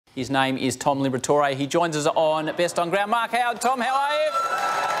His name is Tom Liberatore. He joins us on Best on Ground. Mark Howard. Tom, how are you?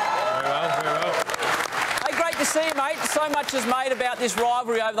 Very well, very well. Hey, great to see you, mate. So much is made about this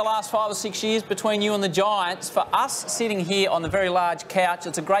rivalry over the last 5 or 6 years between you and the Giants. For us sitting here on the very large couch,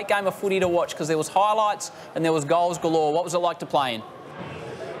 it's a great game of footy to watch because there was highlights and there was goals galore. What was it like to play in?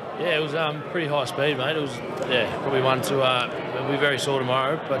 Yeah, it was pretty high speed, mate. It was, probably one to it'll be very sore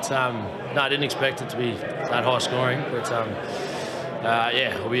tomorrow. But no, I didn't expect it to be that high scoring. But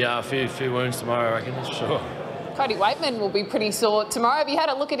it'll be a few wounds tomorrow, I reckon, that's for sure. Cody Waitman will be pretty sore tomorrow. Have you had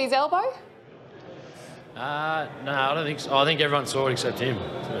a look at his elbow? No, I don't think so. I think everyone saw it except him,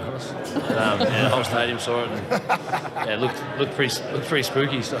 to be honest. The whole stadium saw it, and it looked pretty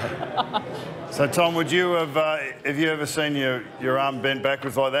spooky. So Tom, would you have you ever seen your arm bent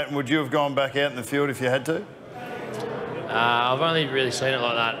backwards like that, and would you have gone back out in the field if you had to? I've only really seen it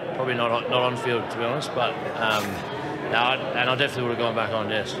like that, probably not on field, to be honest. But no, I definitely would have gone back on,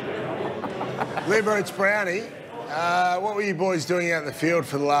 yes. Liber, it's Brownie. What were you boys doing out in the field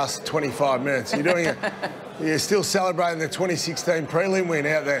for the last 25 minutes? You're still celebrating the 2016 prelim win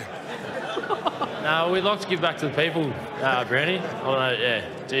out there. No, we'd like to give back to the people, Brownie. I don't know, yeah,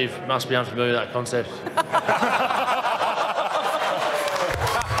 Steve must be unfamiliar with that concept.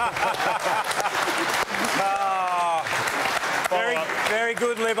 Very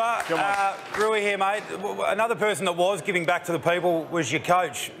good, Liber. Rui here, mate. Another person that was giving back to the people was your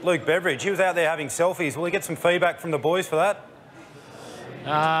coach, Luke Beveridge. He was out there having selfies. Will he get some feedback from the boys for that?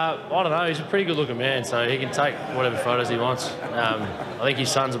 I don't know. He's a pretty good-looking man, so he can take whatever photos he wants. I think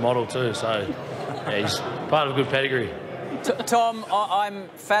his son's a model too, so yeah, he's part of a good pedigree. Tom, I'm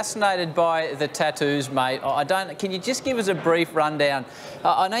fascinated by the tattoos, mate. Can you just give us a brief rundown?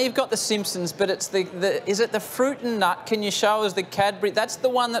 I know you've got the Simpsons, but it's is it the fruit and nut? Can you show us the Cadbury? That's the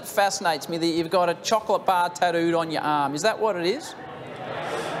one that fascinates me, that you've got a chocolate bar tattooed on your arm. Is that what it is?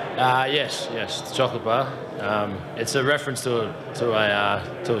 Yes, the chocolate bar. It's a reference to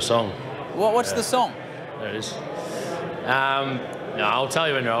a song. What's the song? There it is. No, I'll tell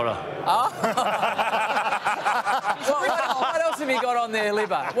you when you're older. Oh. What else have you got on there,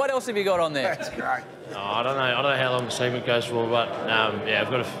 Liber? What else have you got on there? That's great. Oh, I don't know how long the segment goes for, but I've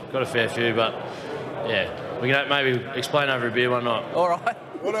got a fair few, but yeah, we can maybe explain over a beer one night. All right.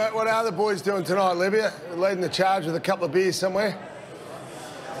 What are the boys doing tonight, Libya? Leading the charge with a couple of beers somewhere?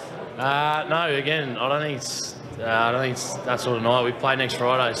 No, again, I don't think it's that sort of night. We play next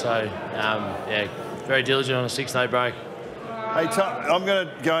Friday, so very diligent on a 6-day break. Hey Tom, I'm going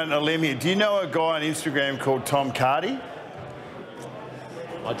to go on a limb here. Do you know a guy on Instagram called Tom Cardy?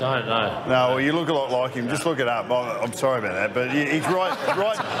 I don't know. No, well, you look a lot like him. Just look it up. I'm sorry about that, but he's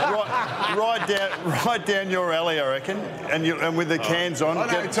right down your alley, I reckon. And with the cans on,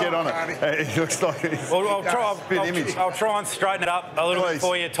 get on it. He looks like he's I'll try and straighten it up a little bit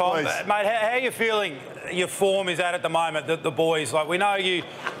for you, Tom. Please. Mate, how are you feeling? Your form is at the moment, the boys. Like, we know you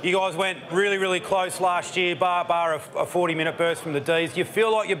guys went really, really close last year, bar a 40-minute burst from the Ds. Do you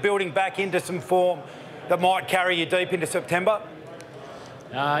feel like you're building back into some form that might carry you deep into September?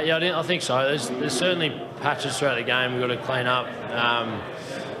 I think so. There's certainly patches throughout the game we've got to clean up.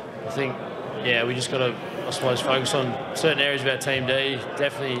 I think, we just got to, I suppose, focus on certain areas of our team D.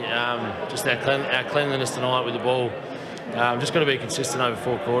 Definitely just our cleanliness tonight with the ball. Just got to be consistent over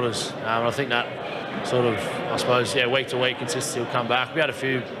 4 quarters. And I think that sort of, I suppose, week to week consistency will come back. We had a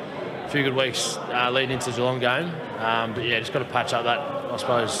few good weeks leading into the Geelong game. Just got to patch up that, I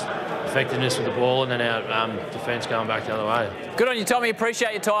suppose, effectiveness with the ball, and then our defence going back the other way. Good on you, Tommy.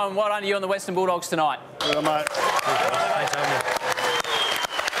 Appreciate your time. Well done to you on the Western Bulldogs tonight. Good on, mate. Thanks, Andy.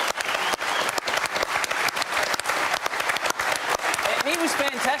 He was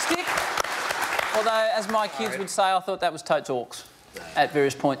fantastic. Although, as my kids would say, I thought that was totes orcs at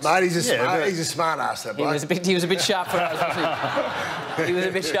various points. Mate, he's a smart ass, that bloke. He was a bit sharp for us, wasn't he? He was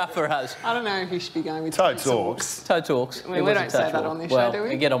a bit sharp for us. I don't know if you should be going with Totes orcs. Totes orcs. I mean, we don't say that on this show, do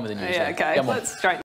we? Get on with the news. Yeah, okay. Let's straighten